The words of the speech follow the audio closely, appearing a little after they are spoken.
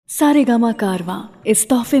सारेगामा कारवां इस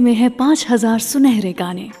तोहफे में है 5000 सुनहरे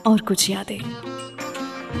गाने और कुछ यादें।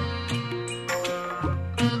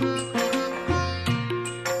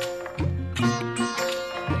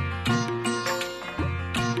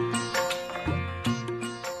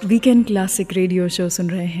 वीकेंड क्लासिक रेडियो शो सुन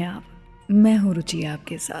रहे हैं आप। मैं हूं रुचि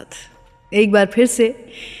आपके साथ। एक बार फिर से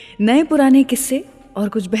नए पुराने किस्से और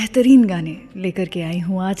कुछ बेहतरीन गाने लेकर के आई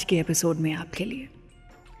हूं आज के एपिसोड में आपके लिए।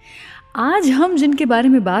 आज हम जिनके बारे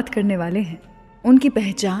में बात करने वाले हैं उनकी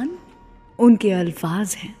पहचान उनके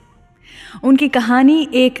अल्फाज हैं। उनकी कहानी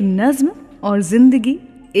एक नज्म और जिंदगी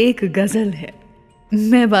एक गज़ल है।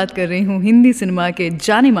 मैं बात कर रही हूँ हिंदी सिनेमा के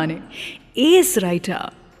जाने माने एस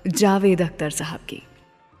राइटर जावेद अख्तर साहब की।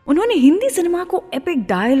 उन्होंने हिंदी सिनेमा को एपिक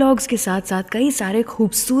डायलॉग्स के साथ साथ कई सारे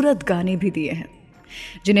खूबसूरत गाने भी दिए हैं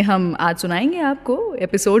जिन्हें हम आज सुनाएंगे आपको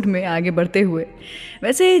एपिसोड में आगे बढ़ते हुए।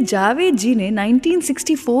 वैसे जावेद जी ने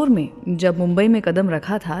 1964 में जब मुंबई में कदम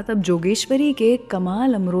रखा था तब जोगेश्वरी के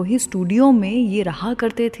कमाल अमरोही स्टूडियो में ये रहा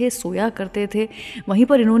करते थे, सोया करते थे। वहीं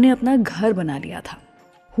पर इन्होंने अपना घर बना लिया था।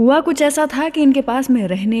 हुआ कुछ ऐसा था कि इनके पास में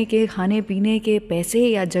रहने के, खाने पीने के पैसे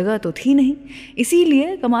या जगह तो थी नहीं,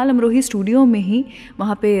 इसीलिए कमाल अमरोही स्टूडियो में ही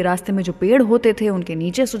वहाँ पे रास्ते में जो पेड़ होते थे उनके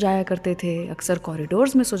नीचे सो जाया करते थे, अक्सर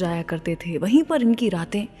कॉरिडोर्स में सो जाया करते थे। वहीं पर इनकी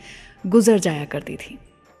रातें गुजर जाया करती थी।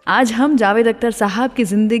 आज हम जावेद अख्तर साहब की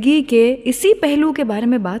ज़िंदगी के इसी पहलू के बारे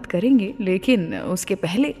में बात करेंगे, लेकिन उसके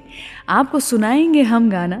पहले आपको सुनाएंगे हम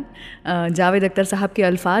गाना। जावेद अख्तर साहब के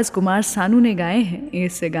अल्फाज कुमार सानू ने गाए हैं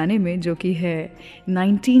इस गाने में, जो कि है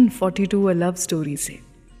 1942 अ लव स्टोरी से।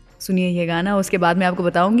 सुनिए ये गाना। उसके बाद मैं आपको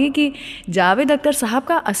बताऊंगी कि जावेद अख्तर साहब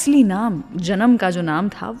का असली नाम, जन्म का जो नाम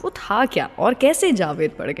था वो था क्या और कैसे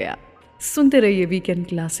जावेद पड़ गया। सुनते रहिए वीकेंड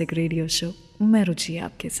क्लासिक रेडियो शो। मैं रुचि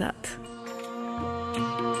आपके साथ।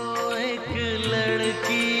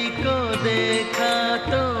 लड़की को देखा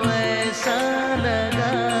तो ऐसा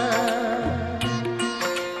लगा,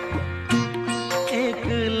 एक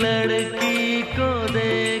लड़की को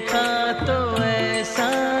देखा तो ऐसा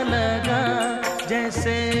लगा,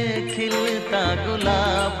 जैसे खिलता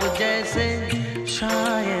गुलाब, जैसे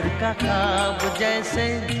शायर का ख्वाब, जैसे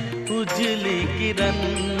उजली किरण,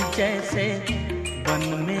 जैसे वन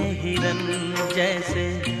में हिरन, जैसे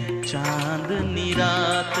चांदनी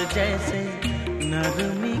रात, जैसे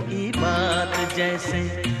नरमी की बात, जैसे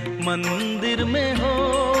मंदिर में हो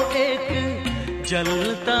एक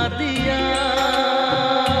जलता दिया।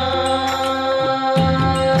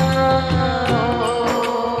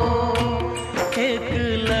 एक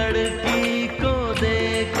लड़की को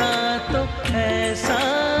देखा तो ऐसा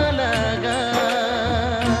लगा।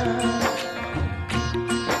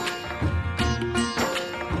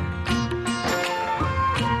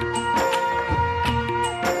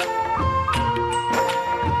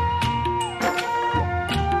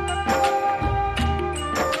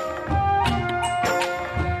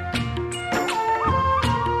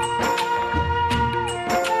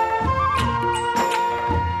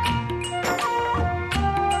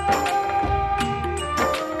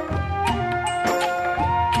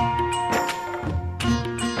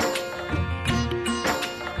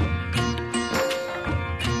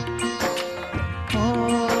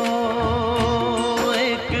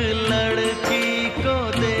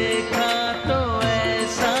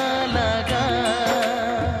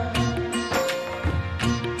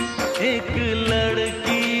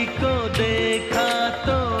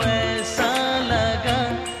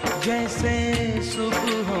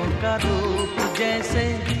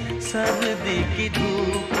 सर्दी की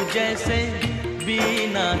धूप, जैसे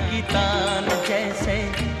बीना की तान, जैसे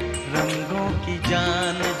रंगों की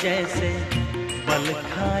जान, जैसे बल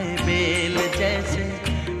खाए बेल, जैसे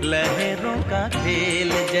लहरों का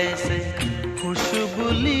खेल, जैसे खुशबू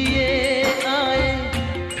लिए आए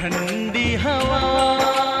ठंडी हवा।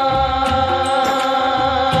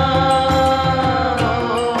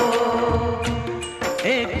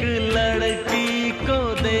 एक लड़की को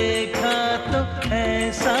देखा तो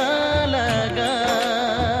ऐसा लगा।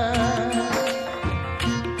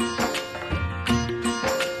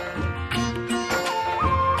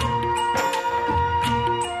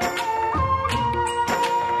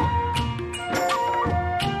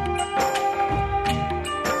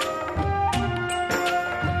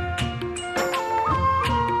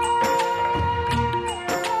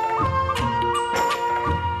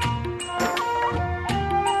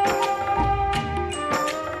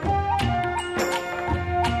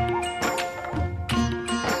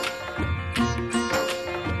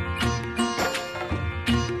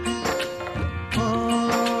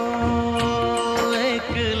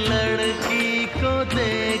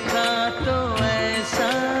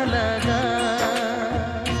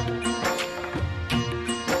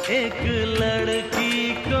 एक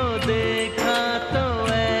लड़की को देखा तो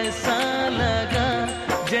ऐसा लगा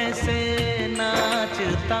जैसे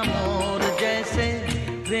नाचता मोर, जैसे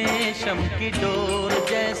रेशम की डोर,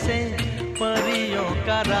 जैसे परियों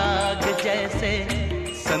का राग, जैसे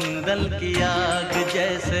संदल की आग,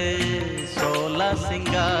 जैसे 16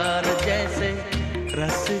 सिंगार, जैसे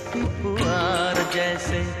रस की फुहार,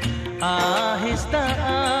 जैसे आहिस्ता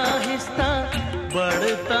आहिस्ता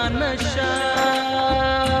बढ़ता नशा।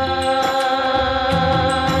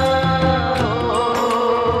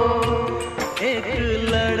 एक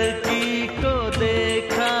लड़की को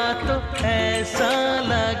देखा तो ऐसा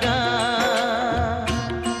लगा।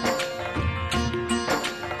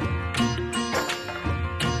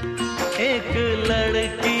 एक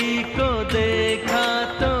लड़की को देखा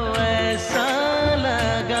तो ऐसा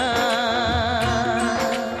लगा।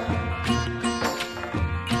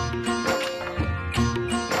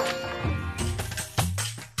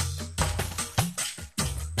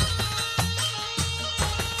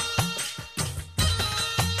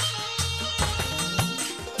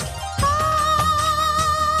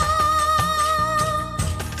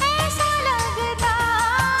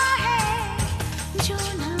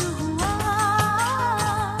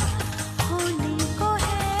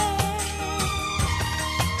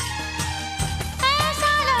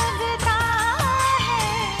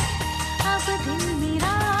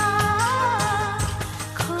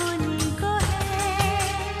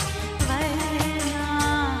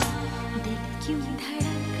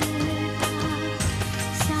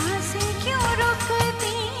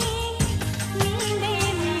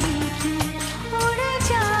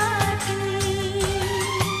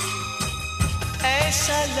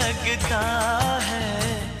 लगता है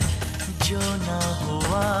जो ना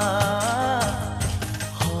हुआ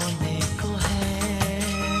होने को है।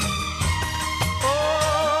 ओ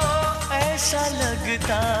ऐसा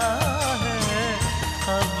लगता है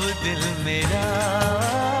अब दिल मेरा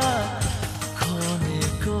खोने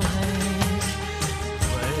को है।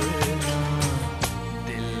 वरना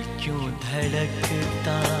दिल क्यों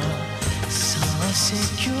धड़कता, सांसें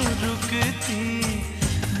क्यों रुकती,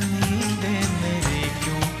 नींदें मेरी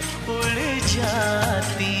क्यों उड़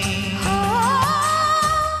जाती।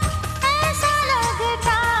 ऐसा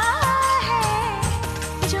लगता है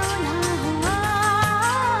जो ना हुआ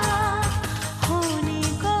होने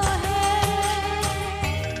को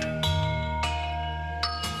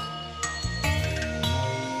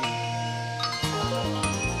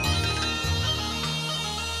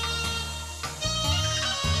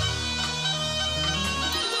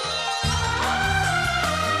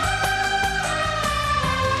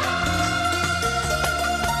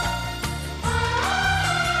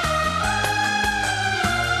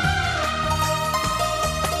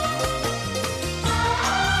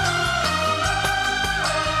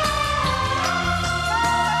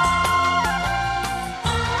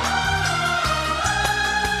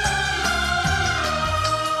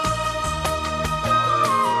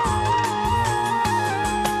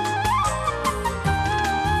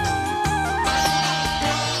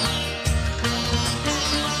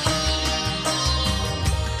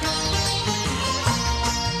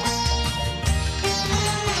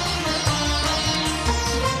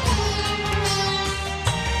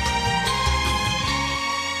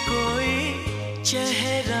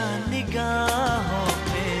चेहरा निगाहों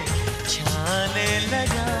पे छाने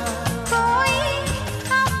लगा। कोई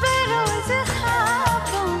अब रोज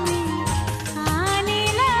ख्वाबों में आने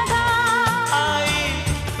लगा। आई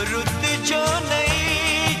रुत जो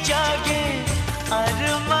नई जागे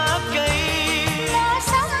अरमा गई।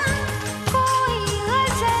 मौसम कोई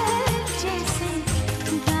गजल जैसे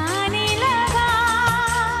गाने लगा।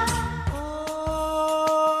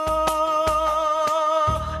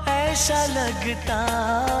 ऐसा लगता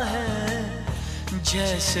है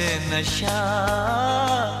जैसे नशा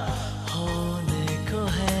होने को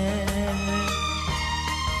है।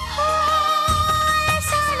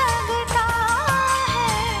 ऐसा लगता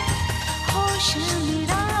है होश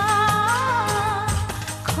मेरा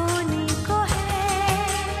खोने को है।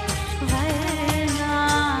 वरना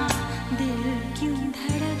दिल क्यों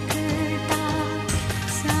धड़कता,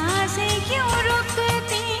 सांसें क्यों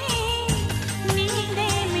रुकती,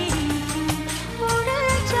 नींदें मेरी क्यों उड़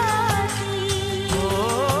जाती।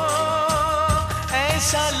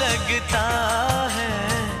 ऐसा लगता है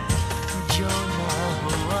जो ना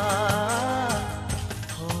हुआ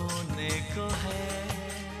होने को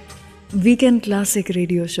है। वीकेंड क्लासिक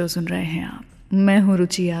रेडियो शो सुन रहे हैं आप। मैं हूँ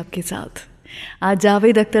रुचि आपके साथ। आज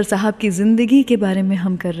जावेद अख्तर साहब की ज़िंदगी के बारे में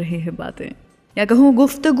हम कर रहे हैं बातें। या कहूँ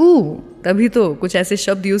गुफ्तगू, तभी तो कुछ ऐसे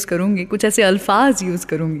शब्द यूज़ करूँगी, कुछ ऐसे अल्फाज यूज़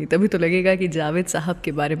करूँगी, तभी तो लगेगा कि जावेद साहब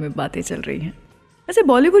के बारे में बातें चल रही हैं। वैसे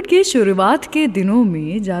बॉलीवुड के शुरुआत के दिनों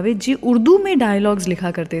में जावेद जी उर्दू में डायलॉग्स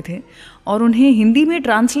लिखा करते थे और उन्हें हिंदी में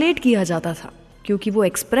ट्रांसलेट किया जाता था, क्योंकि वो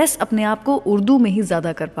एक्सप्रेस अपने आप को उर्दू में ही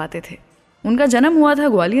ज़्यादा कर पाते थे। उनका जन्म हुआ था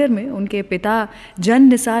ग्वालियर में। उनके पिता जन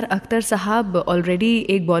निसार अख्तर साहब ऑलरेडी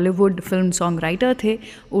एक बॉलीवुड फिल्म सॉन्ग राइटर थे,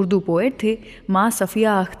 उर्दू पोएट थे। माँ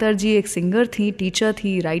सफ़िया अख्तर जी एक सिंगर थी, टीचर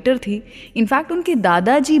थी, राइटर थी। इनफैक्ट उनके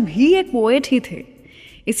दादाजी भी एक पोएट ही थे।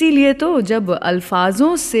 इसीलिए तो जब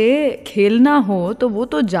अल्फाजों से खेलना हो तो वो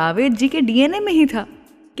तो जावेद जी के डीएनए में ही था।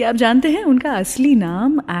 क्या आप जानते हैं उनका असली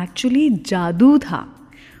नाम एक्चुअली जादू था।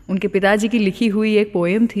 उनके पिताजी की लिखी हुई एक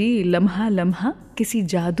पोएम थी, लम्हा लम्हा किसी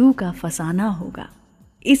जादू का फसाना होगा।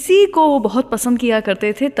 इसी को वो बहुत पसंद किया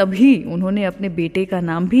करते थे, तभी उन्होंने अपने बेटे का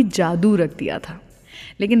नाम भी जादू रख दिया था।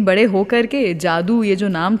 लेकिन बड़े होकर के जादू ये जो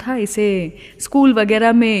नाम था इसे स्कूल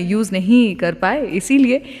वगैरह में यूज़ नहीं कर पाए,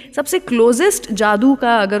 इसीलिए सबसे क्लोजेस्ट जादू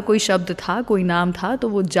का अगर कोई शब्द था, कोई नाम था, तो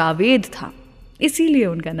वो जावेद था। इसीलिए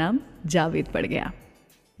उनका नाम जावेद पड़ गया।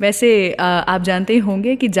 वैसे आप जानते ही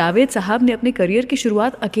होंगे कि जावेद साहब ने अपने करियर की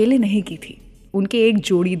शुरुआत अकेले नहीं की थी। उनके एक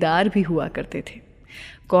जोड़ीदार भी हुआ करते थे।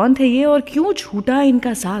 कौन थे ये और क्यों छूटा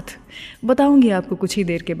इनका साथ, बताऊंगी आपको कुछ ही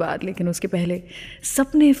देर के बाद। लेकिन उसके पहले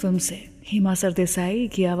सपने फिल्म से हिमा सरदेसाई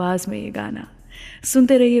की आवाज़ में ये गाना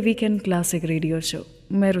सुनते रहिए। वीकेंड क्लासिक रेडियो शो,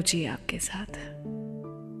 मैं रुचि आपके साथ।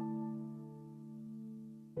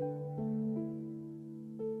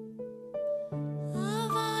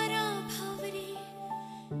 आवारा भंवरे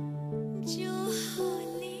जो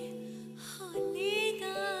होले होले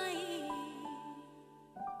गाए,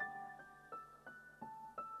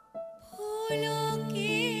 फूलों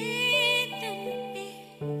के तन पे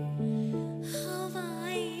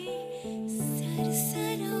हवाएं सरसराए।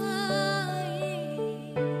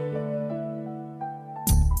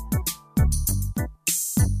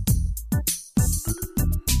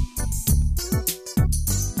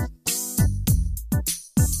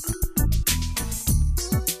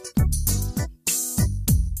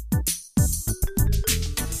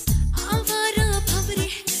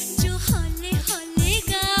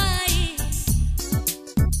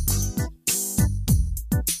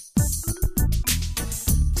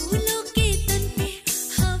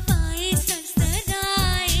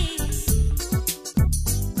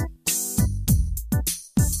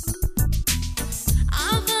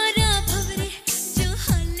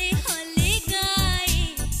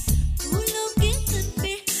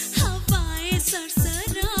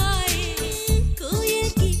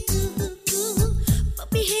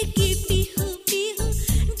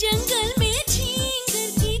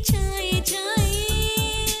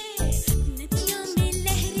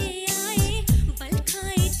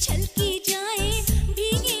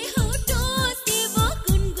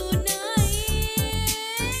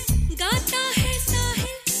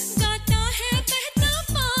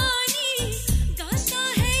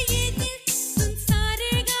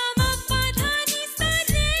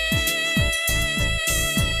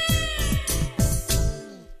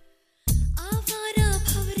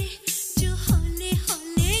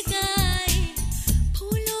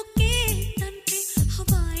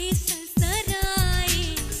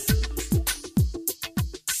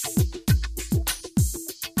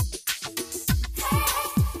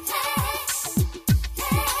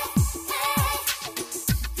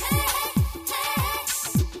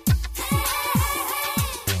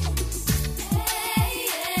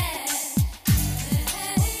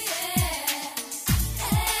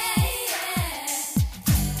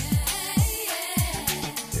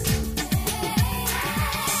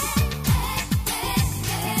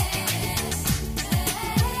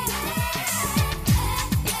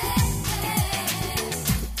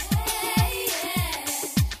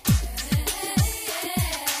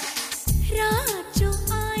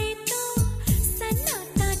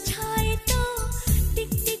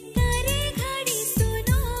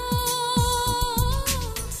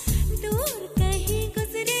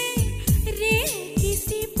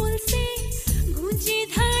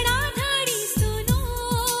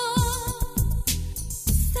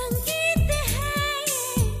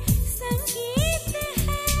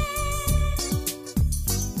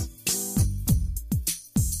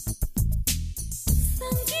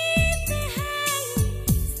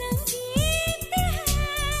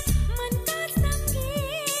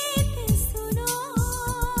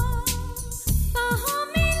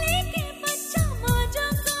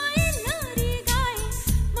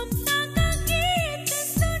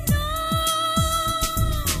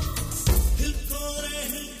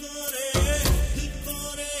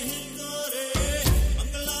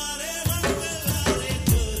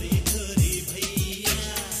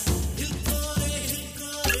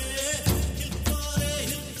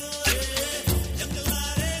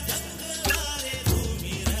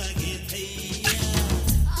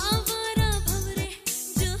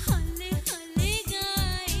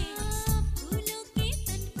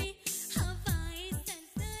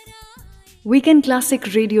 वीकेंड क्लासिक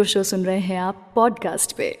रेडियो शो सुन रहे हैं आप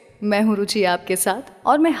पॉडकास्ट पे। मैं हूँ रुचि आपके साथ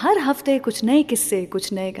और मैं हर हफ्ते कुछ नए किस्से,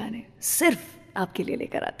 कुछ नए गाने सिर्फ आपके लिए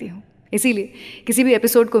लेकर आती हूँ। इसीलिए किसी भी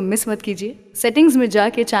एपिसोड को मिस मत कीजिए। सेटिंग्स में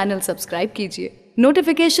जाके चैनल सब्सक्राइब कीजिए,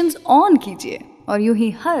 नोटिफिकेशंस ऑन कीजिए और यूं ही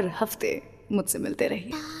हर हफ्ते मुझसे मिलते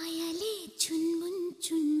रहिए। पायले चुनमुन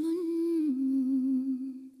चुनमुन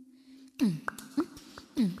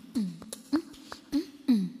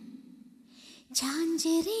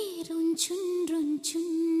झांझरे रुंझुन रुंझुन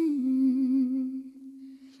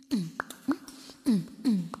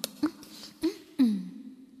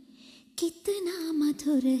कितना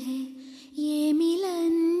मधुर है ये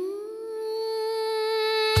मिलन।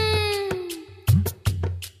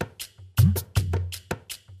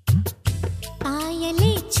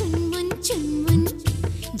 पायले चुनमुन चुनमुन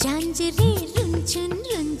झांझरे रुंझुन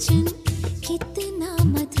रुंझुन कितना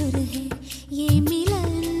मधुर है ये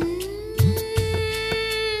मिलन।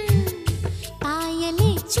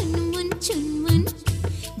 पायले चुनमुन चुनमुन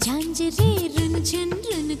झांझरे रुंझुन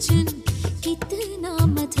रुंझुन कितना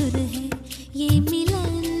मधुर है ये मिलन।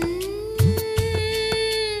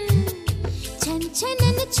 छन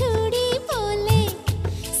छनन चूड़ी बोले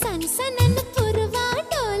सनसनन पुरवा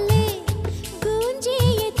डोले गूंजे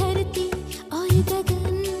ये धरती और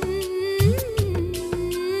गगन।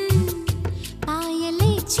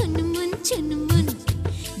 पायले चुनमुन चुनमुन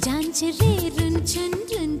झांझरे रुंझुन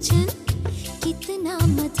रुंझुन कितना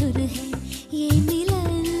मधुर है ये मिलन।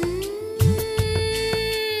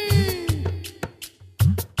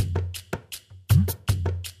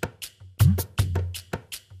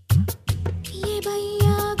 ये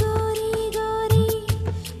भैया गोरी गोरी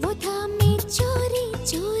वो थामे चोरी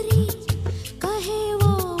चोरी कहे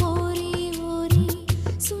वो ओरी ओरी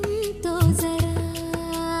सुन तो जरा।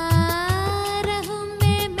 रहूं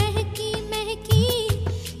मैं महकी महकी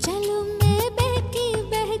चलूं मैं बहकी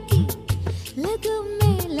बहकी लगूं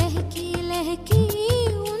मैं लहकी लहकी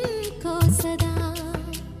उनको सदा।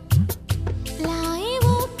 लाए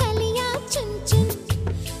वो कलियां चुन चुन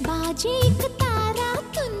बाजे एक तारा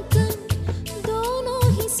तुन तुन दोनों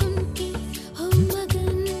ही सुन के हो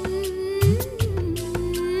मगन।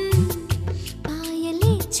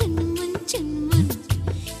 पायले चुनमुन चुनमुन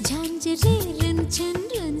झांझरे रुंझुन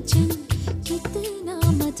रुंझुन कितना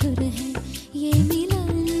मधुर है ये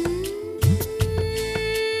मिलन।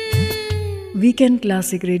 वीकेंड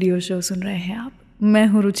क्लासिक रेडियो शो सुन रहे हैं आप। मैं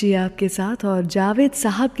हूँ रुचि आपके साथ और जावेद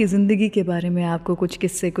साहब की ज़िंदगी के बारे में आपको कुछ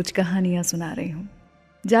किस्से, कुछ कहानियाँ सुना रही हूँ।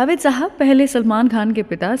 जावेद साहब पहले सलमान खान के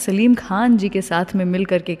पिता सलीम खान जी के साथ में मिल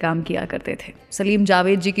करके काम किया करते थे। सलीम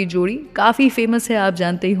जावेद जी की जोड़ी काफ़ी फेमस है, आप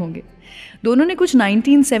जानते ही होंगे। दोनों ने कुछ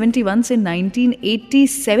 1971 से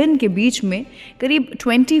 1987 के बीच में करीब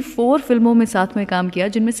 24 फिल्मों में साथ में काम किया,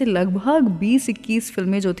 जिनमें से लगभग 20-21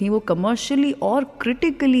 फिल्में जो थीं वो कमर्शियली और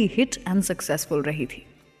क्रिटिकली हिट एंड सक्सेसफुल रही थी।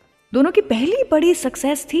 दोनों की पहली बड़ी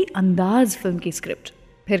सक्सेस थी अंदाज फिल्म की स्क्रिप्ट।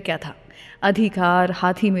 फिर क्या था, अधिकार,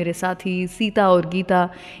 हाथी मेरे साथी, सीता और गीता,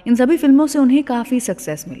 इन सभी फिल्मों से उन्हें काफ़ी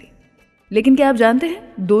सक्सेस मिली। लेकिन क्या आप जानते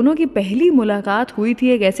हैं, दोनों की पहली मुलाकात हुई थी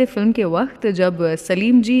एक ऐसे फिल्म के वक्त जब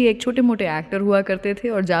सलीम जी एक छोटे मोटे एक्टर हुआ करते थे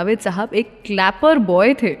और जावेद साहब एक क्लैपर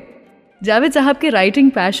बॉय थे। जावेद साहब के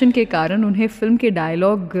राइटिंग पैशन के कारण उन्हें फिल्म के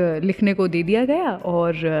डायलॉग लिखने को दे दिया गया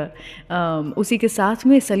और उसी के साथ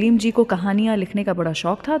में सलीम जी को कहानियाँ लिखने का बड़ा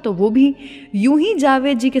शौक़ था, तो वो भी यूं ही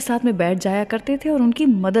जावेद जी के साथ में बैठ जाया करते थे और उनकी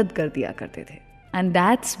मदद कर दिया करते थे। And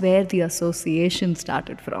that's where the association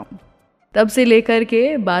started from. तब से लेकर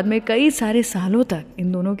के बाद में कई सारे सालों तक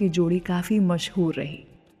इन दोनों की जोड़ी काफ़ी मशहूर रही।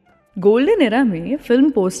 गोल्डन एरा में फिल्म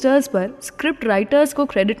पोस्टर्स पर स्क्रिप्ट राइटर्स को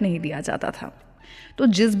क्रेडिट नहीं दिया जाता था, तो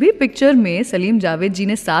जिस भी पिक्चर में सलीम जावेद जी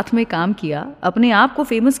ने साथ में काम किया, अपने आप को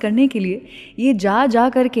फेमस करने के लिए ये जा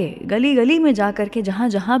करके गली गली में जा करके जहाँ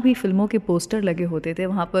जहाँ भी फिल्मों के पोस्टर लगे होते थे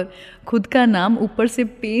वहाँ पर खुद का नाम ऊपर से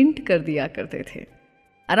पेंट कर दिया करते थे।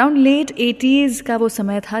 अराउंड लेट 80s का वो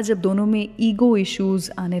समय था जब दोनों में ईगो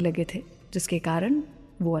इश्यूज आने लगे थे, जिसके कारण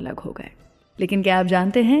वो अलग हो गए। लेकिन क्या आप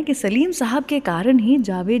जानते हैं कि सलीम साहब के कारण ही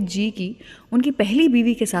जावेद जी की उनकी पहली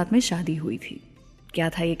बीवी के साथ में शादी हुई थी। क्या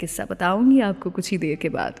था ये किस्सा बताऊंगी आपको कुछ ही देर के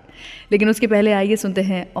बाद, लेकिन उसके पहले आइए सुनते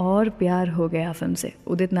हैं और प्यार हो गया फिल्म से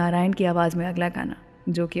उदित नारायण की आवाज़ में अगला गाना,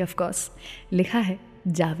 जो कि ऑफ कोर्स लिखा है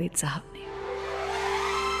जावेद साहब ने।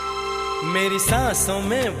 मेरी सांसों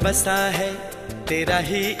में बसा है तेरा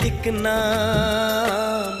ही एक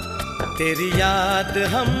नाम, तेरी याद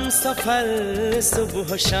हम सफर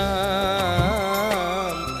सुबह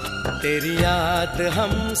शाम, तेरी याद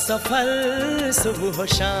हम सफर सुबह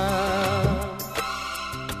शाम।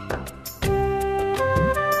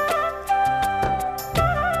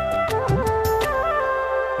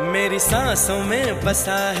 मेरी सांसों में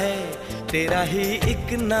बसा है तेरा ही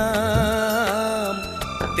एक नाम,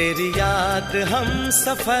 तेरी याद हम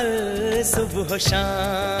सफर सुबह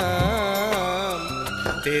शाम,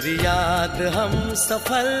 तेरी याद हम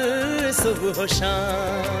सफर सुबह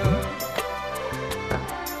शाम।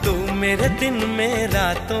 तू मेरे दिन में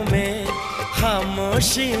रातों में,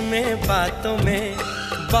 खामोशी में बातों में,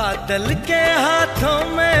 बादल के हाथों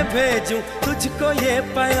में भेजूं तुझको ये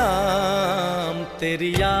पैगाम।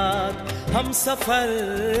 तेरी याद हम सफर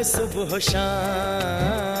सुबह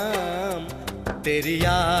शाम, तेरी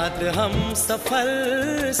याद हम सफर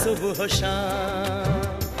सुबह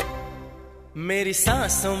शाम। मेरी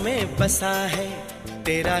सांसों में बसा है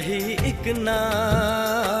तेरा ही एक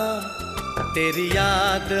नाम, तेरी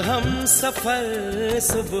याद हम सफर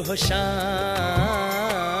सुबह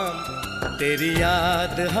शाम, तेरी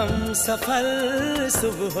याद हम सफर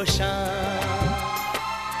सुबह शाम।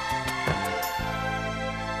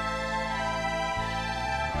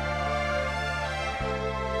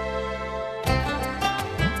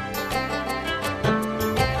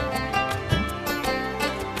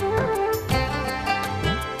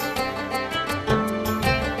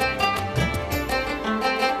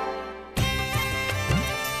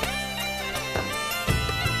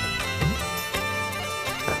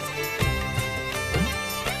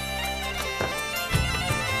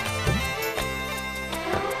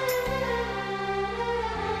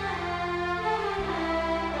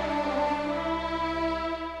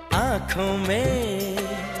 आँखों में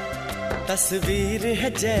तस्वीर है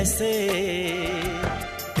जैसे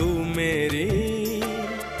तू मेरी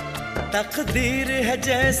तकदीर है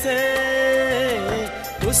जैसे,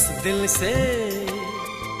 उस दिल से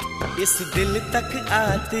इस दिल तक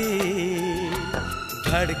आती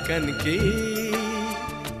धड़कन की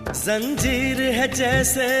जंजीर है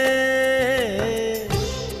जैसे।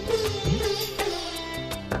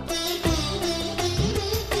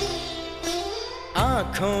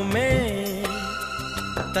 आँखों में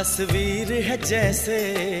तस्वीर है जैसे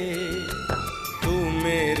तू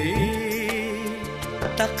मेरी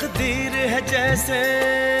तकदीर है जैसे,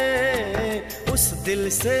 उस दिल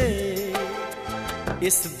से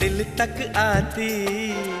इस दिल तक आती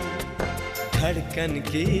धड़कन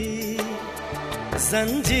की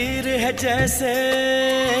जंजीर है जैसे।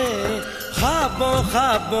 ख्वाबों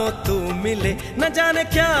ख्वाबों तू मिले न जाने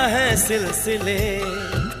क्या है सिलसिले,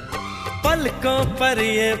 पलकों पर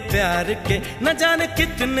ये प्यार के न जाने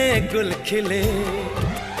कितने गुल खिले।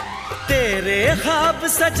 तेरे ख्वाब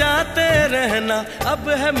सजाते रहना अब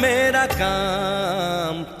है मेरा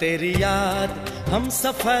काम, तेरी याद हम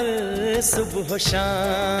सफर सुबह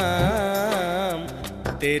शाम,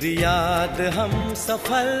 तेरी याद हम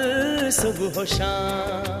सफर सुबह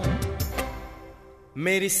शाम।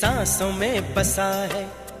 मेरी सांसों में बसा है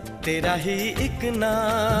तेरा ही एक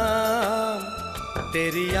नाम,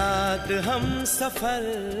 तेरी याद हम सफर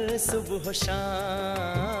सुबह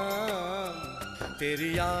शाम,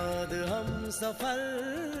 तेरी याद हम सफर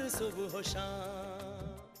सुबह शाम।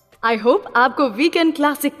 आई होप आपको वीकेंड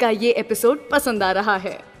क्लासिक का ये एपिसोड पसंद आ रहा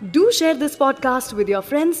है। Do share this podcast with your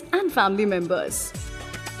friends and family members.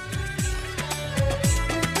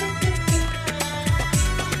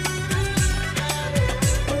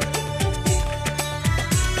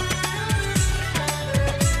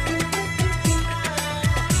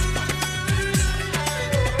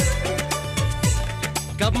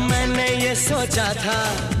 कब मैंने ये सोचा था,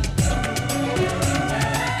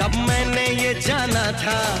 कब मैंने ये जाना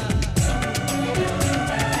था,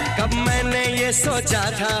 कब मैंने ये सोचा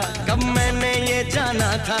था, कब मैंने ये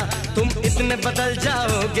जाना था। तुम इतने बदल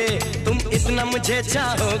जाओगे, तुम इतना मुझे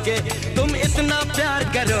चाहोगे, तुम इतना प्यार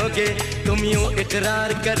करोगे, तुम यूं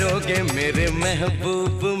इकरार करोगे। मेरे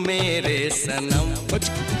महबूब मेरे सनम,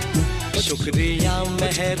 शुक्रिया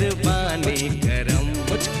मेहरबानी करम।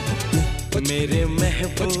 मेरे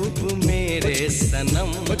महबूब मेरे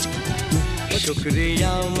सनम,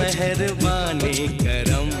 शुक्रिया मेहरबानी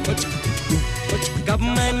करम। कब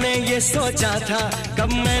मैंने ये सोचा था, कब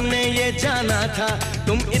मैंने ये जाना था,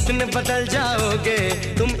 तुम इतने बदल जाओगे,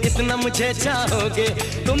 तुम इतना मुझे चाहोगे,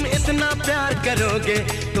 तुम इतना प्यार करोगे,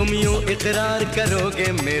 तुम यूं इकरार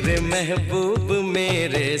करोगे। मेरे महबूब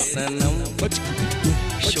मेरे सनम,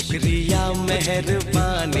 शुक्रिया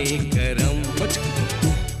मेहरबानी करम।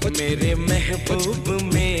 मेरे महबूब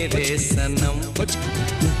मेरे सनम,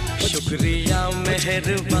 शुक्रिया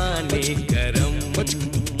मेहरबानी करम।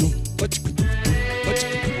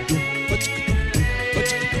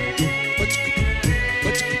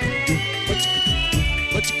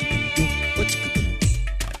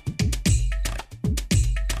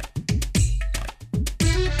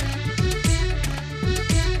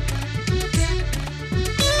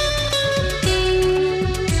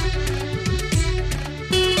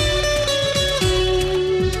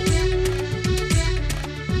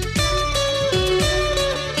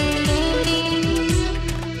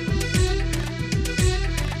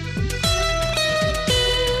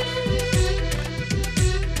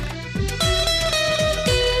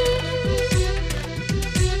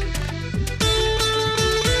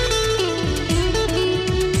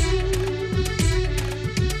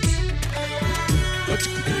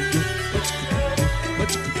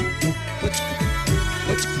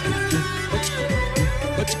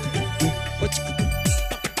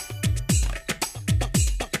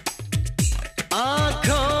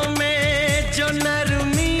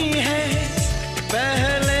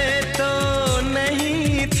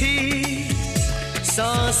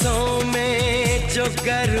 सांसों में जो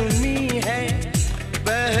गर्मी है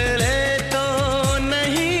पहले तो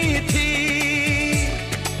नहीं थी,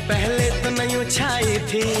 पहले तो नहीं छाई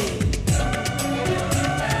थी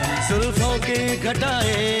जुल्फों की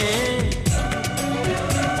घटाएं,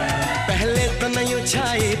 पहले तो नहीं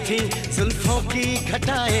छाई थी जुल्फों की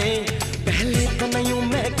घटाएं, पहले तो नहीं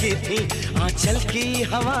महकी थी आंचल की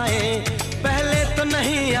हवाएं, पहले तो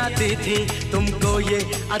नहीं आती थी तुमको ये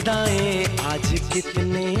अदाएं, आज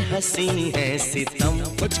कितने हंसी है सितम,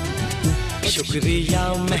 शुक्रिया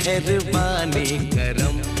मेहरबानी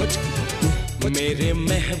करम, मेरे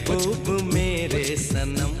महबूब मेरे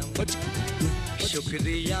सनम,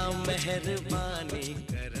 शुक्रिया मेहरबानी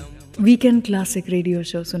करम। वीकेंड क्लासिक रेडियो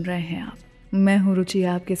शो सुन रहे हैं आप, मैं हूँ रुचि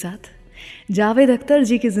आपके साथ। जावेद अख्तर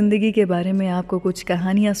जी की ज़िंदगी के बारे में आपको कुछ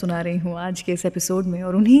कहानियाँ सुना रही हूँ आज के इस एपिसोड में,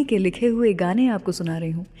 और उन्हीं के लिखे हुए गाने आपको सुना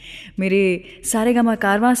रही हूँ। मेरे सारेगामा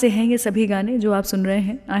कारवां से हैं ये सभी गाने जो आप सुन रहे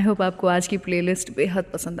हैं। आई होप आपको आज की प्लेलिस्ट बेहद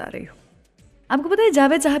पसंद आ रही हो। आपको पता है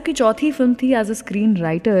जावेद साहब की चौथी फिल्म थी as a screen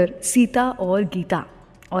writer Seeta Aur Geeta,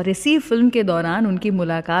 और इसी फिल्म के दौरान उनकी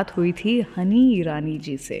मुलाकात हुई थी हनी ईरानी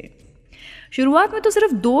जी से। शुरुआत में तो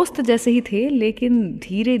सिर्फ दोस्त जैसे ही थे, लेकिन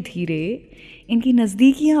धीरे धीरे इनकी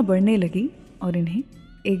नज़दीकियाँ बढ़ने लगी और इन्हें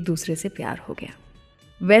एक दूसरे से प्यार हो गया।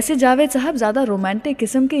 वैसे जावेद साहब ज़्यादा रोमांटिक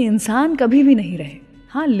किस्म के इंसान कभी भी नहीं रहे।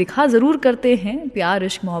 हाँ, लिखा ज़रूर करते हैं, प्यार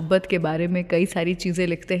इश्क मोहब्बत के बारे में कई सारी चीज़ें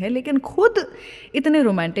लिखते हैं, लेकिन खुद इतने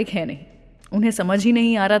रोमांटिक है नहीं। उन्हें समझ ही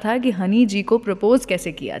नहीं आ रहा था कि हनी जी को प्रपोज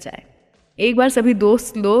कैसे किया जाए। एक बार सभी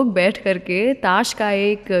दोस्त लोग बैठ करके ताश का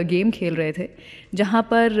एक गेम खेल रहे थे, जहाँ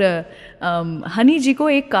पर हनी जी को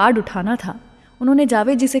एक कार्ड उठाना था। उन्होंने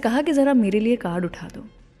जावेद जी से कहा कि ज़रा मेरे लिए कार्ड उठा दो।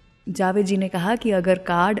 जावेद जी ने कहा कि अगर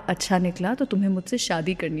कार्ड अच्छा निकला तो तुम्हें मुझसे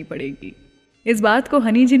शादी करनी पड़ेगी। इस बात को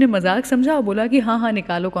हनी जी ने मजाक समझा और बोला कि हाँ हाँ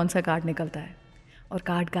निकालो कौन सा कार्ड निकलता है। और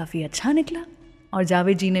कार्ड काफ़ी अच्छा निकला और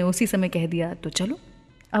जावेद जी ने उसी समय कह दिया तो चलो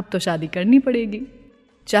अब तो शादी करनी पड़ेगी।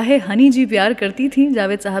 चाहे हनी जी प्यार करती थी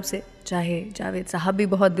जावेद साहब से, चाहे जावेद साहब भी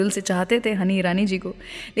बहुत दिल से चाहते थे हनी ईरानी जी को,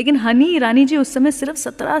 लेकिन हनी ईरानी जी उस समय सिर्फ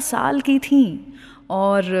 17 साल की थीं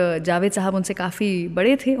और जावेद साहब उनसे काफ़ी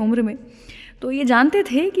बड़े थे उम्र में। तो ये जानते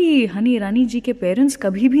थे कि हनी ईरानी जी के पेरेंट्स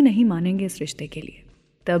कभी भी नहीं मानेंगे इस रिश्ते के लिए।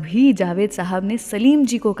 तभी जावेद साहब ने सलीम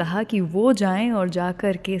जी को कहा कि वो जाएं और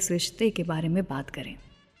जाकर के इस रिश्ते के बारे में बात करें।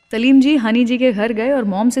 सलीम जी हनी जी के घर गए और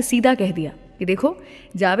मॉम से सीधा कह दिया कि देखो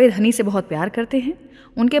जावेद हनी से बहुत प्यार करते हैं,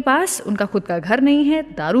 उनके पास उनका खुद का घर नहीं है,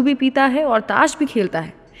 दारू भी पीता है और ताश भी खेलता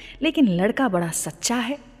है, लेकिन लड़का बड़ा सच्चा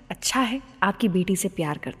है, अच्छा है, आपकी बेटी से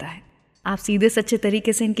प्यार करता है। आप सीधे सच्चे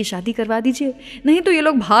तरीके से इनकी शादी करवा दीजिए, नहीं तो ये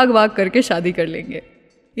लोग भाग भाग करके शादी कर लेंगे।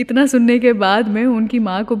 इतना सुनने के बाद में उनकी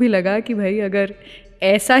माँ को भी लगा कि भाई अगर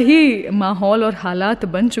ऐसा ही माहौल और हालात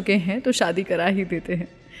बन चुके हैं तो शादी करा ही देते हैं।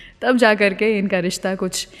 तब जा कर के इनका रिश्ता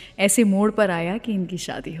कुछ ऐसे मोड़ पर आया कि इनकी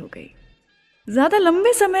शादी हो गई। ज़्यादा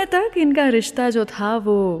लंबे समय तक इनका रिश्ता जो था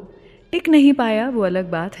वो टिक नहीं पाया, वो अलग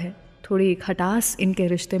बात है। थोड़ी खटास इनके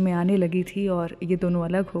रिश्ते में आने लगी थी और ये दोनों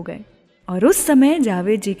अलग हो गए। और उस समय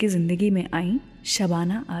जावेद जी की ज़िंदगी में आई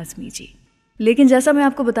शबाना आज़मी जी। लेकिन जैसा मैं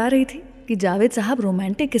आपको बता रही थी कि जावेद साहब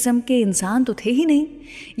रोमांटिक किस्म के इंसान तो थे ही नहीं,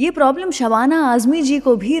 ये प्रॉब्लम शबाना आज़मी जी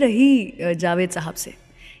को भी रही जावेद साहब से।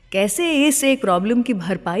 कैसे इस एक प्रॉब्लम की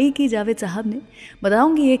भरपाई की जावेद साहब ने,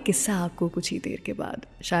 बताऊंगी एक किस्सा आपको कुछ ही देर के बाद।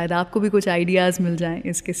 शायद आपको भी कुछ आइडियाज़ मिल जाएं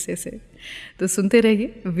इस किस्से से। तो सुनते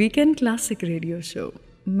रहिए वीकेंड क्लासिक रेडियो शो,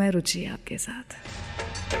 मैं रुचि आपके साथ।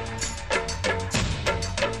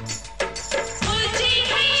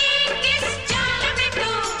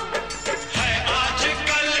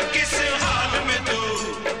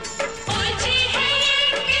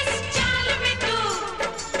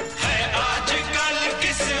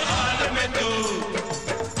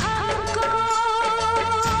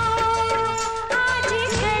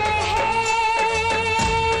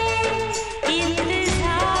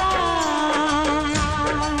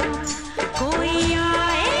 कोई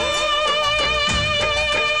आए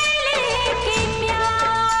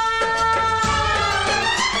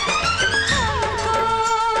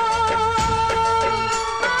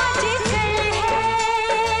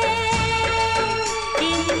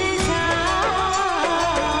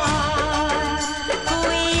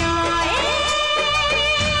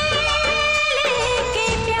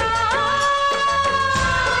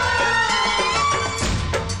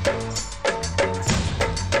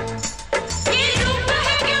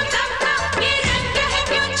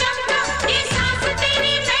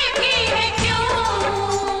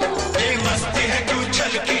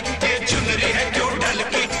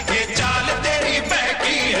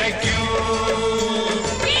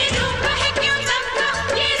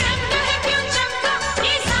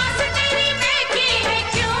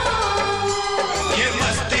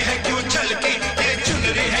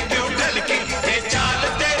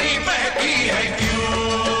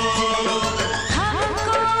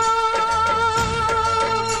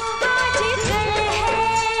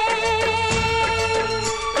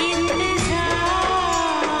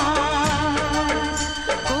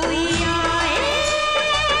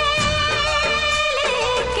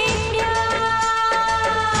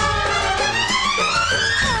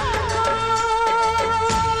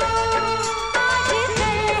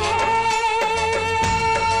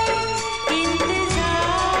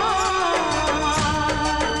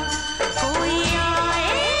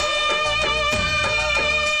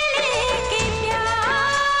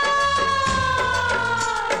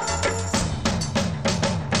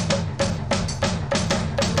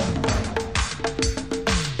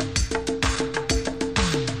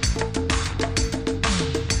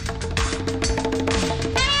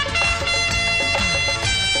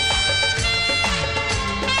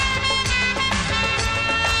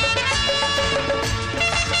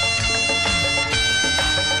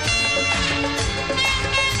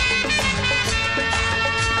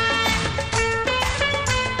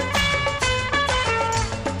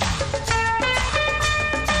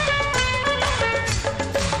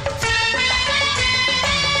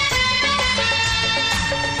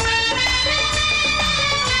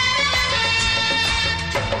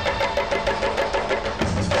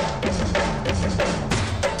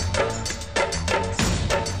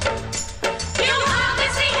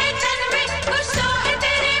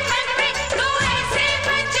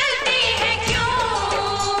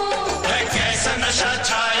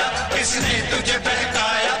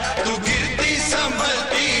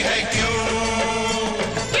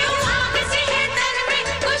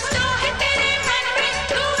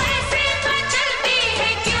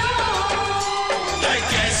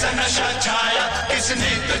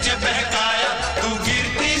किसने तुझे बहकाया, तू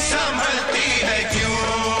गिरती संभलती है क्यों?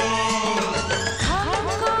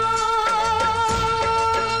 हमको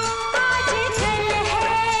आजकल है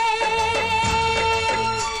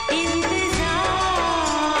इंतजार,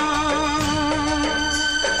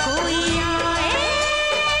 कोई आए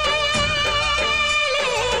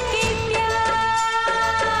लेके प्यार।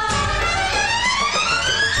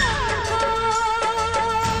 हमको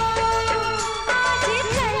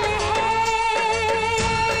आजकल है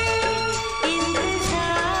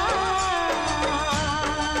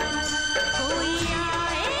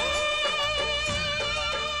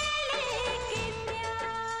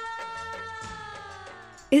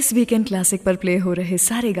इस वीकेंड क्लासिक पर प्ले हो रहे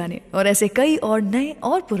सारे गाने और ऐसे कई और नए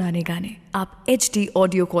और पुराने गाने आप HD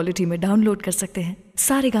ऑडियो क्वालिटी में डाउनलोड कर सकते हैं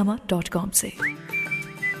saregama.com से।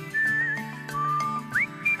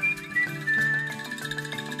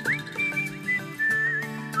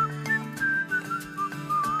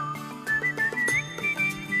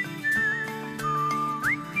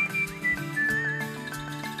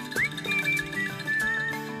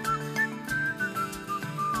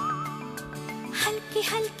 हल्की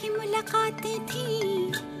हल्की मुलाकातें थी,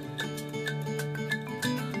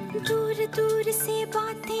 दूर दूर से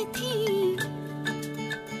बातें थी।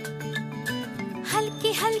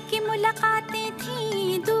 हल्की हल्की मुलाकातें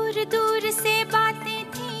थी, दूर दूर से बातें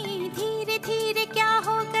थी। धीरे धीरे क्या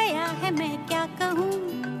हो गया है मैं क्या कहूँ,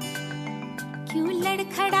 क्यों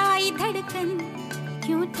लड़खड़ाई धड़कन,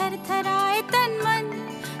 क्यों थरथराए तन मन,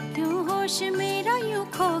 क्यों होश मेरा यूं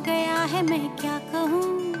खो गया है मैं क्या कहूँ।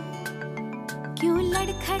 क्यों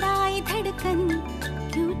लड़खड़ाई धड़कन,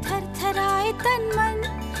 क्यों थरथराए तन मन,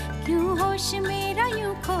 क्यों होश मेरा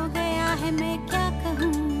यूं खो गया है मैं क्या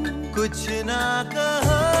कहूँ। कुछ ना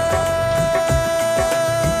कहो,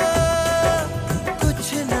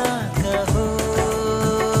 कुछ ना कहो,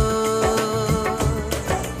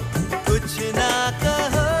 कुछ ना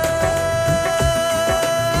कहो,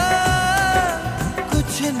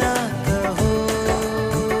 कुछ ना कहो।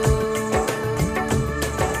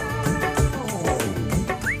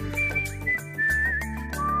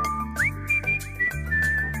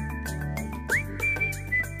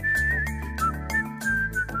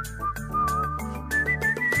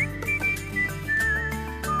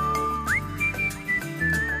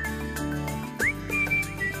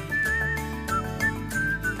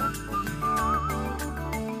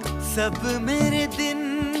 सब मेरे दिन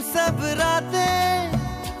सब रातें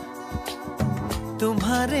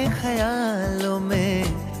तुम्हारे ख्यालों में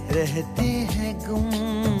रहते हैं गुम।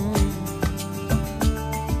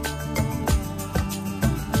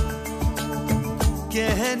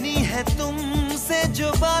 कहनी है तुमसे जो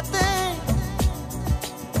बातें,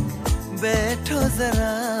 बैठो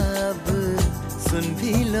जरा अब सुन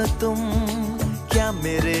भी लो तुम। क्या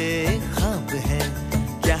मेरे ख्वाब है,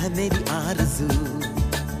 क्या है मेरी आरज़ू,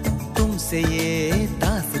 तुमसे ये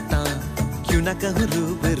दास्तां क्यों ना कहूँ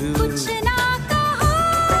रूबरू। कुछ ना कहो,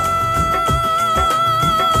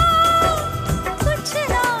 कुछ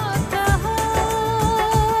ना कहो,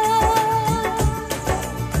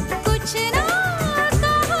 कुछ ना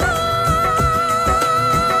कहो,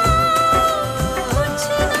 कुछ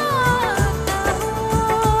ना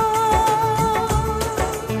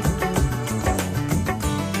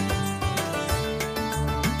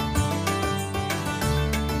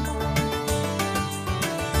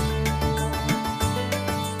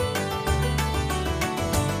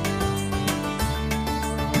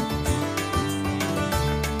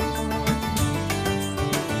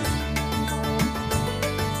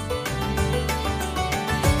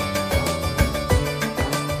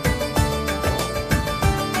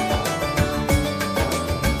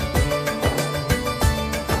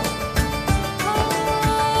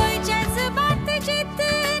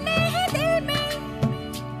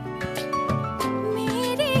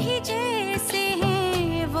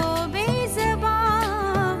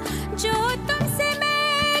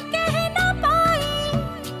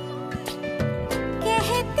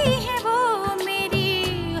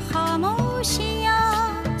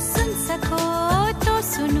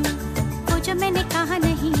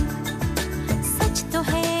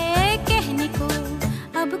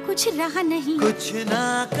कुछ रहा नहीं। कुछ ना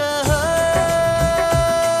कहो,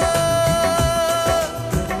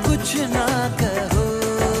 कुछ ना कहो,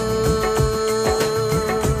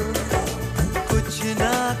 कुछ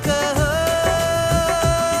ना कहो,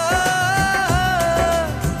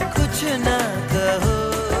 कुछ ना कहो।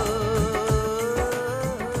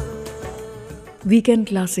 वीकेंड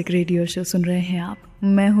क्लासिक रेडियो शो सुन रहे हैं आप।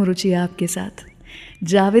 मैं हूँ रुचि आपके साथ।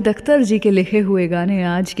 जावेद अख्तर जी के लिखे हुए गाने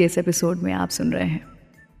आज के इस एपिसोड में आप सुन रहे हैं।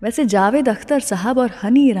 वैसे जावेद अख्तर साहब और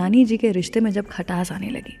हनी ईरानी जी के रिश्ते में जब खटास आने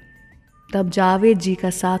लगी, तब जावेद जी का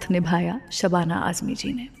साथ निभाया शबाना आज़मी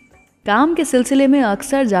जी ने। काम के सिलसिले में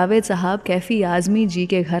अक्सर जावेद साहब कैफ़ी आज़मी जी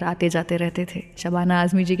के घर आते जाते रहते थे। शबाना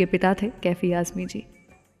आज़मी जी के पिता थे कैफ़ी आज़मी जी,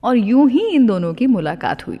 और यूं ही इन दोनों की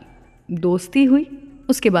मुलाकात हुई, दोस्ती हुई,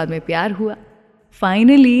 उसके बाद में प्यार हुआ।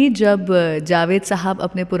 फाइनली जब जावेद साहब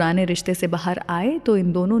अपने पुराने रिश्ते से बाहर आए तो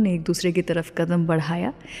इन दोनों ने एक दूसरे की तरफ कदम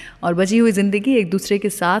बढ़ाया और बची हुई ज़िंदगी एक दूसरे के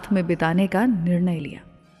साथ में बिताने का निर्णय लिया।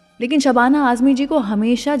 लेकिन शबाना आज़मी जी को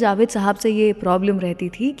हमेशा जावेद साहब से ये प्रॉब्लम रहती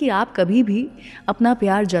थी कि आप कभी भी अपना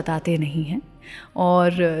प्यार जताते नहीं हैं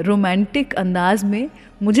और रोमांटिक अंदाज में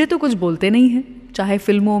मुझे तो कुछ बोलते नहीं हैं। चाहे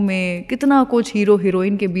फिल्मों में कितना कुछ हीरो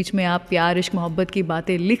हीरोइन के बीच में आप प्यार इश्क मोहब्बत की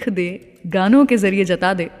बातें लिख दें, गानों के ज़रिए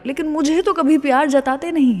जता दें, लेकिन मुझे तो कभी प्यार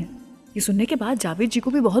जताते नहीं हैं। ये सुनने के बाद जावेद जी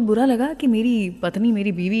को भी बहुत बुरा लगा कि मेरी पत्नी,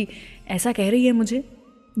 मेरी बीवी ऐसा कह रही है मुझे।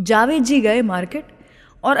 जावेद जी गए मार्केट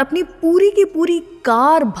और अपनी पूरी की पूरी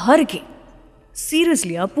कार भर के,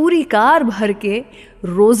 सीरियसली पूरी कार भर के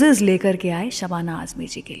रोजेज़ लेकर के आए शबाना आज़मी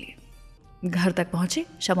जी के लिए। घर तक पहुँचे,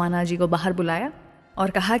 शबाना जी को बाहर बुलाया और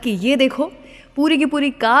कहा कि ये देखो, पूरी की पूरी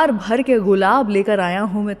कार भर के गुलाब लेकर आया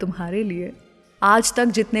हूँ मैं तुम्हारे लिए। आज तक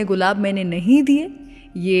जितने गुलाब मैंने नहीं दिए,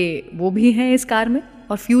 ये वो भी हैं इस कार में,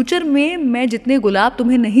 और फ्यूचर में मैं जितने गुलाब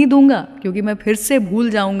तुम्हें नहीं दूंगा, क्योंकि मैं फिर से भूल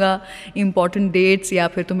जाऊंगा इम्पॉर्टेंट डेट्स, या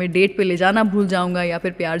फिर तुम्हें डेट पे ले जाना भूल जाऊंगा, या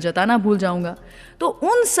फिर प्यार जताना भूल जाऊंगा, तो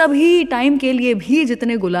उन सभी टाइम के लिए भी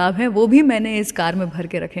जितने गुलाब हैं वो भी मैंने इस कार में भर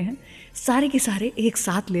के रखे हैं। सारे के सारे एक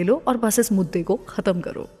साथ ले लो और बस इस मुद्दे को ख़त्म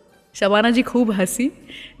करो। शबाना जी खूब हंसी,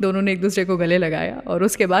 दोनों ने एक दूसरे को गले लगाया और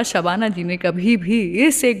उसके बाद शबाना जी ने कभी भी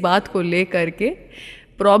इस एक बात को ले करके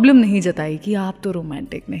प्रॉब्लम नहीं जताई कि आप तो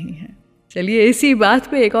रोमांटिक नहीं हैं। चलिए इसी बात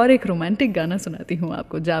पे एक रोमांटिक गाना सुनाती हूँ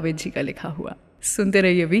आपको, जावेद जी का लिखा हुआ। सुनते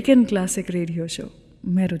रहिए वीकेंड क्लासिक रेडियो शो,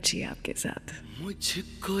 मैं रुचि आपके साथ।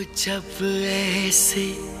 मुझको जब ऐसे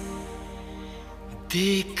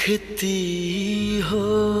देखती हो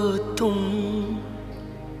तुम,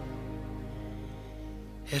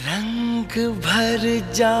 रंग भर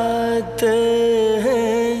जाते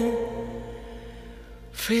हैं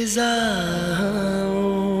फिजाओं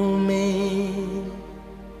में,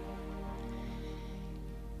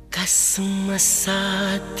 कसमसाती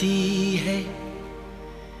है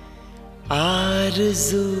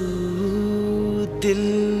आरज़ू दिल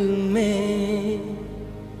में,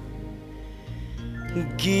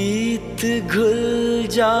 गीत घुल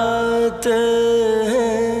जाते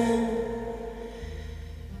हैं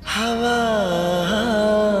हवाओं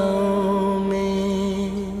में,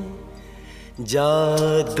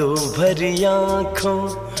 जादू भरी आँखों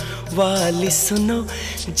वाली सुनो,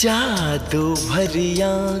 जादू भरी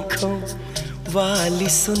आँखों वाली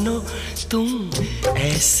सुनो, तुम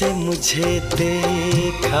ऐसे मुझे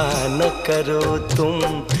देखा न करो, तुम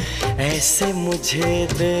ऐसे मुझे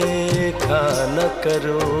देखा न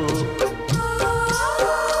करो।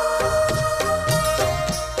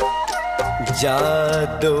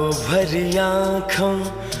 जादू भरी आँखों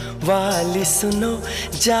वाली सुनो,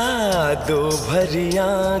 जादू भरी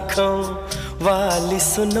आँखों वाली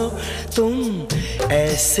सुनो, तुम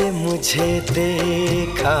ऐसे मुझे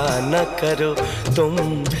देखा न करो, तुम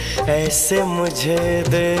ऐसे मुझे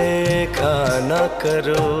देखा न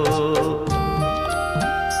करो।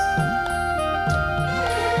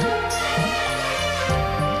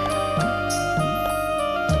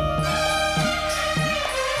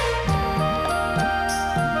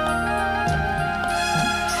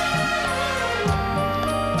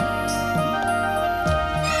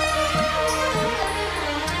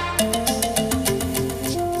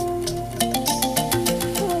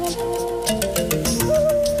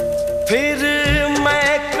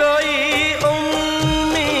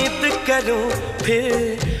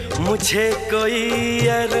 फिर मुझे कोई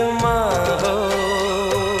अरमां हो,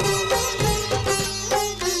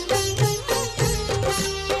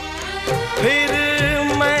 फिर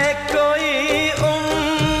मैं कोई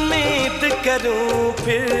उम्मीद करूं,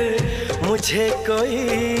 फिर मुझे कोई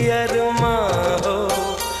अरमां हो,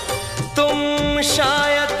 तुम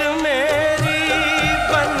शायद मेरी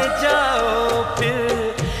बन जाओ, फिर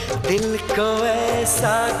दिल को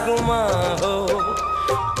ऐसा गुमा हो,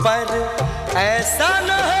 पर ऐसा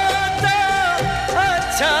न होता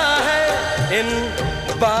अच्छा है, इन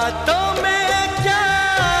बातों में क्या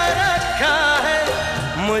रखा है,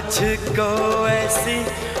 मुझको ऐसी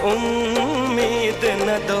उम्मीद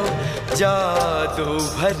न दो, जादू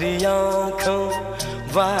भरी आँखों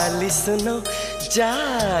वाली सुनो,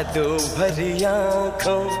 जादू भरी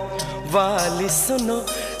आँखों वाली सुनो,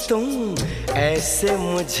 तुम ऐसे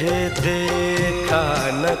मुझे देखा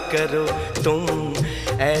न करो, तुम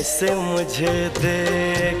ऐसे मुझे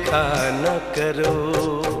देखा न करो।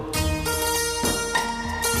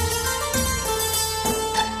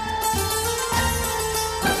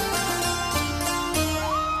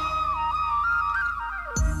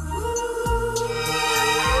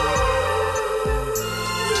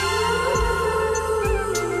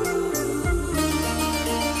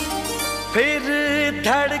 फिर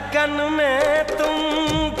धड़कन में तुम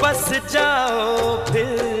बस जाओ,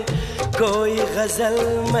 फिर कोई गजल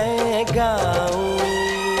मैं गाऊं।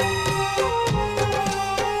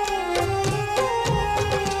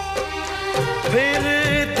 फिर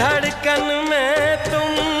धड़कन में तुम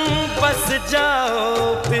बस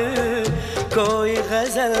जाओ, फिर कोई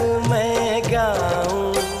गजल मैं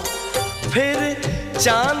गाऊं। फिर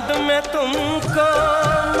चांद में तुमको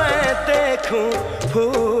मैं देखूं,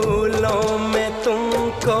 फूलों में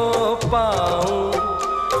तुमको पाऊं।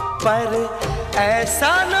 पर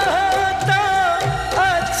ऐसा न होता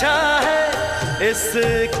अच्छा है,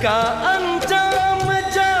 इसका अंजाम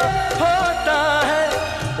जो होता है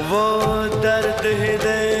वो दर्द ही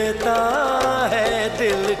देता है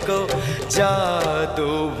दिल को। जादू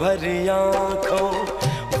भरी आँखों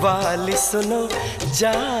वाली सुनो,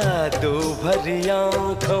 जादू भरी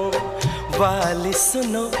आँखों वाली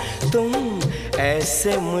सुनो, तुम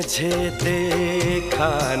ऐसे मुझे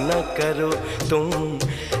देखा न करो, तुम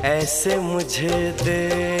ऐसे मुझे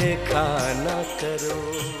देखा न करो।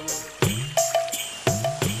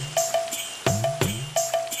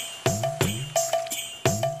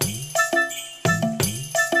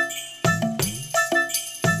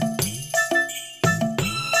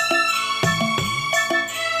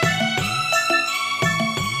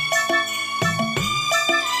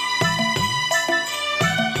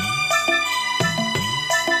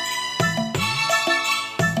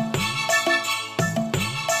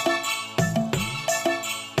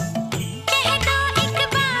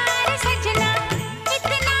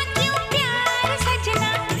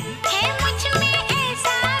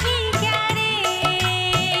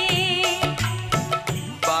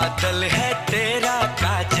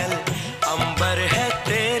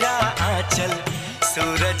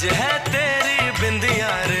 सूरज है तेरी बिंदिया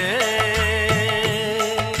रे।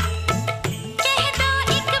 कह दो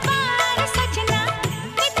एक बार सजना,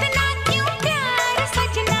 इतना क्यों प्यार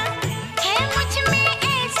सजना, है मुझ में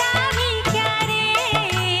ऐसा भी क्या रे।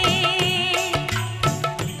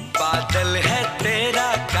 बादल है तेरा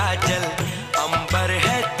काजल, अंबर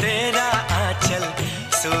है तेरा आंचल,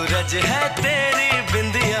 सूरज है तेरी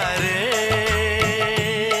बिंदिया रे।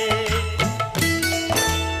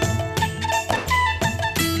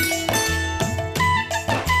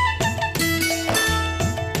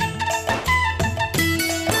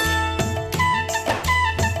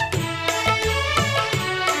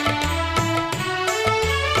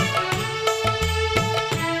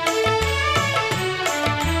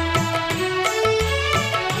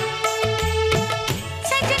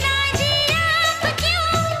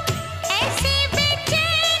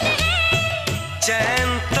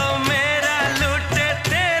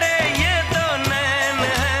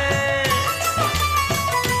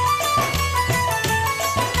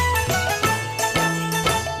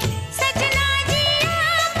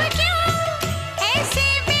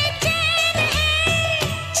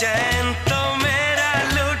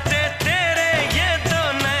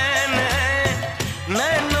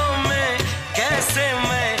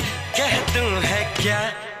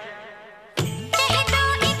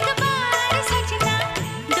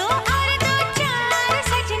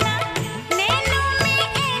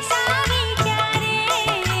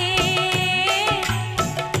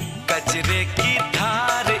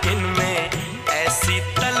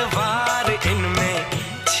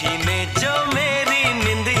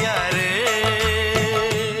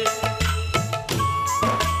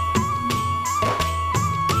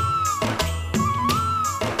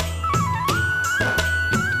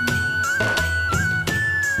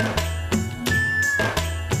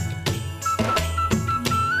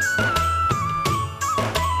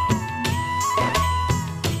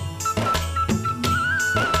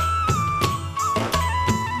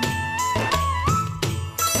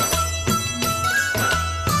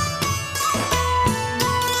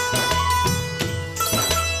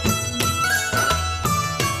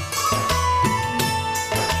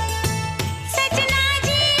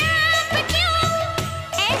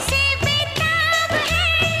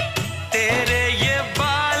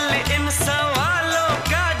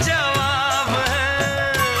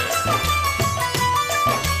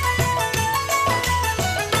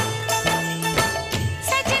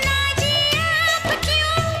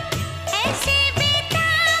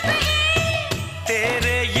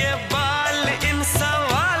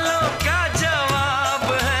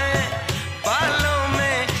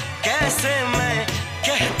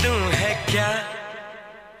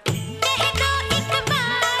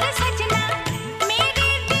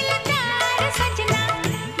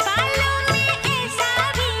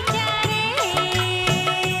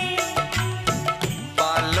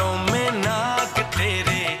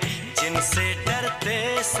 इनसे डरते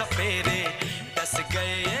सपेरे डस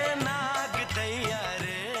गए नाग दैया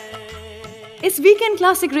रे। इस वीकेंड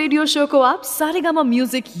क्लासिक रेडियो शो को आप सारेगामा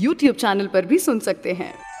म्यूजिक यूट्यूब चैनल पर भी सुन सकते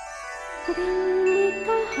हैं।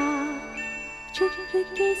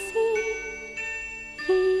 चुपके से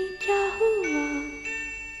ये क्या हुआ,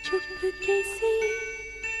 चुपके से।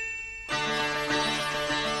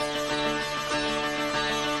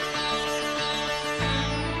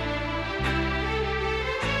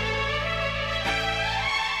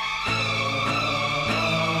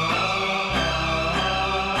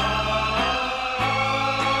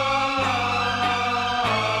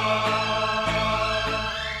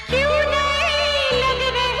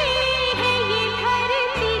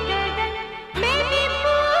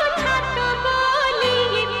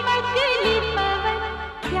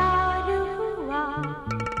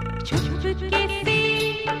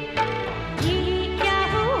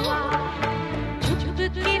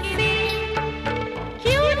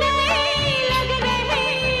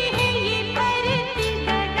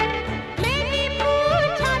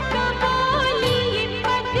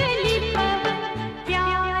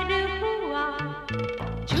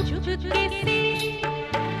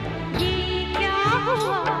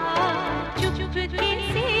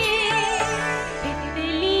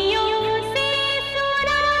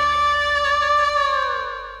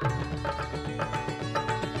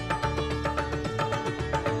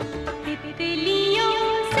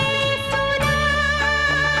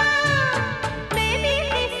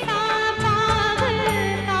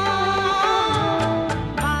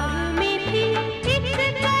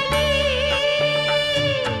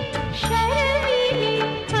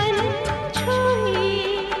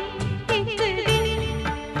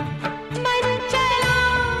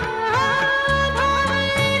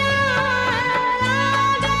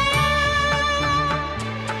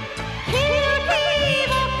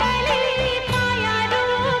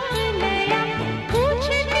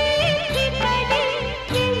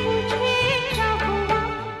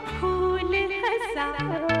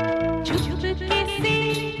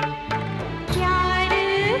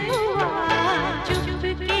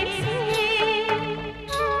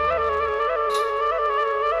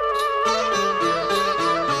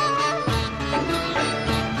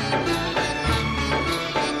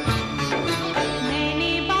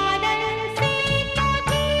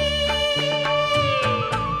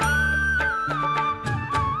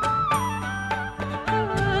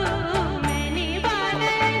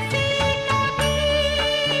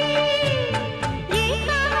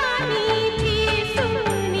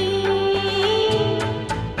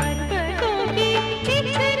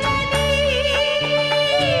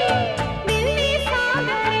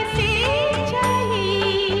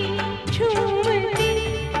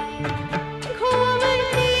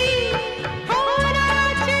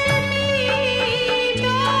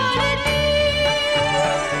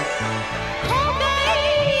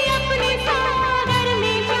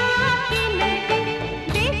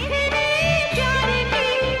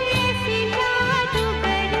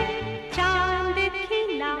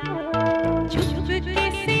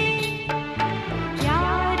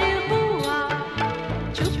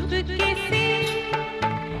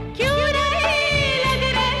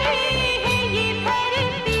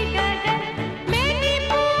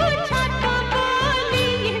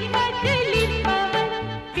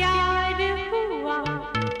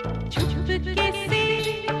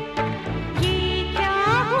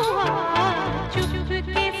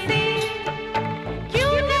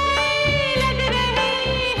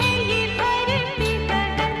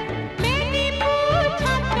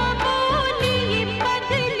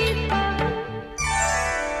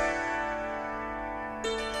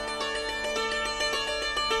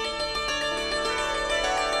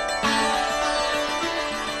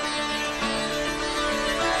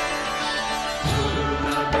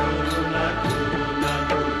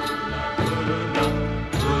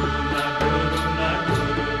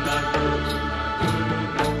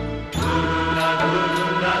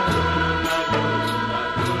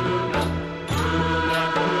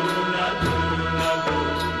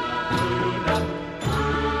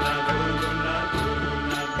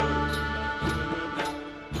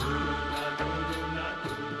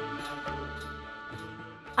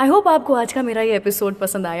 आई होप आपको आज का मेरा ये एपिसोड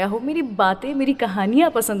पसंद आया हो, मेरी बातें, मेरी कहानियाँ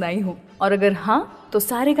पसंद आई हो। और अगर हाँ तो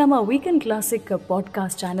Saregama weekend classic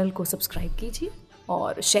podcast channel को सब्सक्राइब कीजिए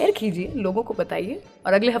और शेयर कीजिए, लोगों को बताइए।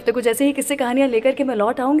 और अगले हफ्ते कुछ ऐसे ही किस्से कहानियाँ लेकर के मैं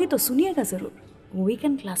लौट आऊँगी, तो सुनिएगा ज़रूर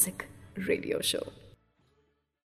वीकेंड क्लासिक रेडियो शो।